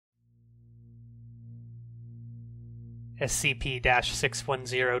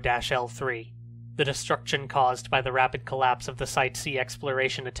SCP-610-L3. The destruction caused by the rapid collapse of the Site C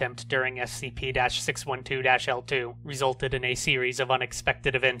exploration attempt during SCP-612-L2 resulted in a series of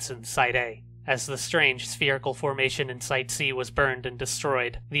unexpected events in Site A. As the strange spherical formation in Site C was burned and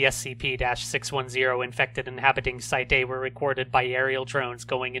destroyed, the SCP-610 infected inhabiting Site A were recorded by aerial drones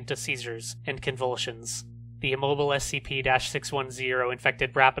going into seizures and convulsions. The immobile SCP-610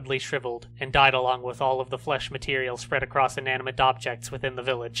 infected rapidly shriveled and died along with all of the flesh material spread across inanimate objects within the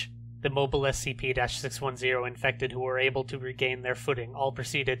village. The mobile SCP-610 infected who were able to regain their footing all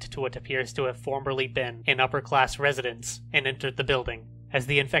proceeded to what appears to have formerly been an upper-class residence and entered the building. As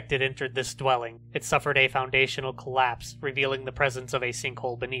the infected entered this dwelling, it suffered a foundational collapse, revealing the presence of a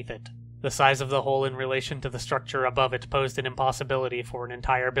sinkhole beneath it. The size of the hole in relation to the structure above it posed an impossibility for an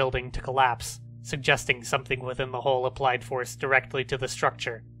entire building to collapse, suggesting something within the hole applied force directly to the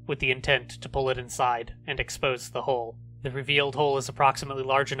structure, with the intent to pull it inside and expose the hole. The revealed hole is approximately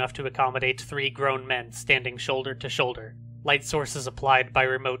large enough to accommodate 3 grown men standing shoulder to shoulder. Light sources applied by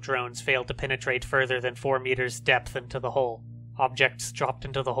remote drones failed to penetrate further than 4 meters depth into the hole. Objects dropped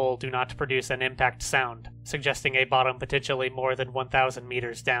into the hole do not produce an impact sound, suggesting a bottom potentially more than 1,000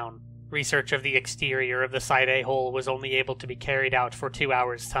 meters down. Research of the exterior of the Site A hole was only able to be carried out for 2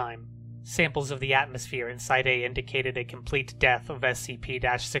 hours' time. Samples of the atmosphere in Site A indicated a complete death of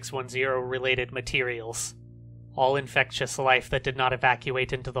SCP-610-related materials. All infectious life that did not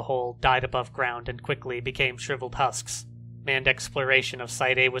evacuate into the hole died above ground and quickly became shriveled husks. Manned exploration of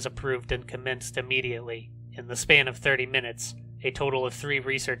Site A was approved and commenced immediately. In the span of 30 minutes, a total of 3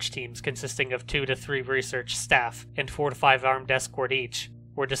 research teams consisting of 2 to 3 research staff and 4 to 5 armed escort each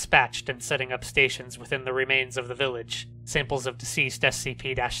were dispatched and setting up stations within the remains of the village. Samples of deceased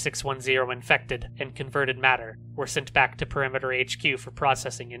SCP-610 infected and converted matter were sent back to Perimeter HQ for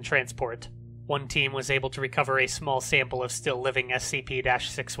processing and transport. One team was able to recover a small sample of still living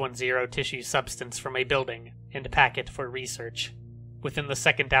SCP-610 tissue substance from a building and pack it for research. Within the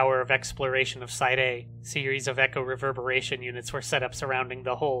second hour of exploration of Site A, series of echo reverberation units were set up surrounding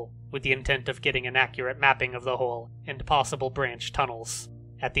the hole, with the intent of getting an accurate mapping of the hole and possible branch tunnels.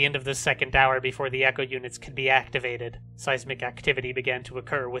 At the end of the second hour before the echo units could be activated, seismic activity began to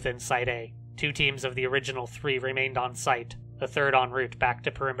occur within Site A. 2 teams of the original 3 remained on site, the third en route back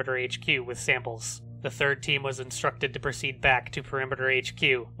to Perimeter HQ with samples. The third team was instructed to proceed back to Perimeter HQ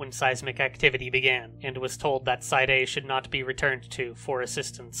when seismic activity began, and was told that Site A should not be returned to for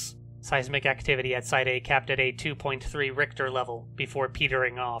assistance. Seismic activity at Site A capped at a 2.3 Richter level before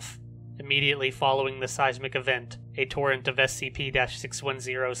petering off. Immediately following the seismic event, a torrent of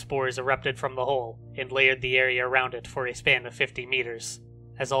SCP-610 spores erupted from the hole and layered the area around it for a span of 50 meters.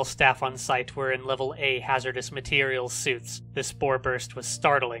 As all staff on site were in Level A hazardous materials suits, this spore burst was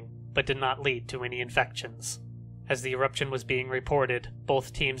startling, but did not lead to any infections. As the eruption was being reported,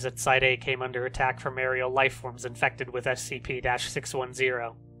 both teams at Site A came under attack from aerial lifeforms infected with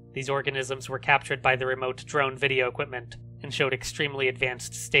SCP-610. These organisms were captured by the remote drone video equipment and showed extremely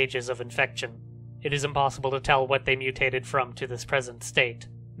advanced stages of infection. It is impossible to tell what they mutated from to this present state.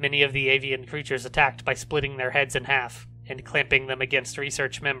 Many of the avian creatures attacked by splitting their heads in half and clamping them against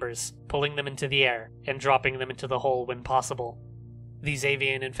research members, pulling them into the air, and dropping them into the hole when possible. These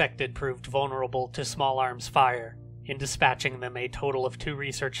avian infected proved vulnerable to small arms fire. In dispatching them, a total of 2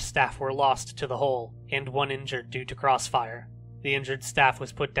 research staff were lost to the hole, and 1 injured due to crossfire. The injured staff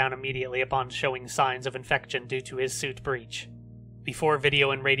was put down immediately upon showing signs of infection due to his suit breach. Before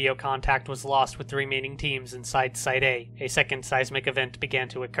video and radio contact was lost with the remaining teams inside Site A second seismic event began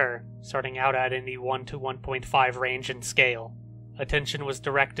to occur, starting out at in the 1 to 1.5 range and scale. Attention was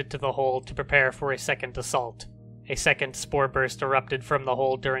directed to the hole to prepare for a second assault. A second spore burst erupted from the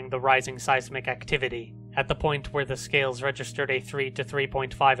hole during the rising seismic activity. At the point where the scales registered a 3 to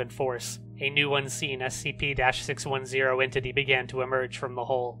 3.5 in force, a new unseen SCP-610 entity began to emerge from the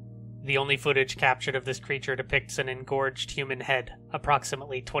hole. The only footage captured of this creature depicts an engorged human head,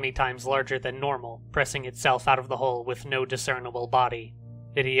 approximately 20 times larger than normal, pressing itself out of the hole with no discernible body.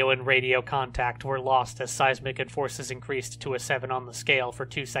 Video and radio contact were lost as seismic forces increased to a 7 on the scale for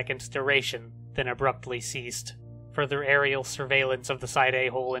 2 seconds duration, then abruptly ceased. Further aerial surveillance of the Site A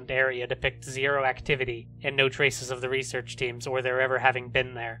hole and area depicts 0 activity, and no traces of the research teams or their ever having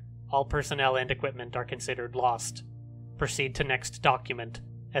been there. All personnel and equipment are considered lost. Proceed to next document,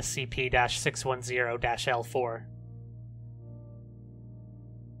 SCP-610-L4.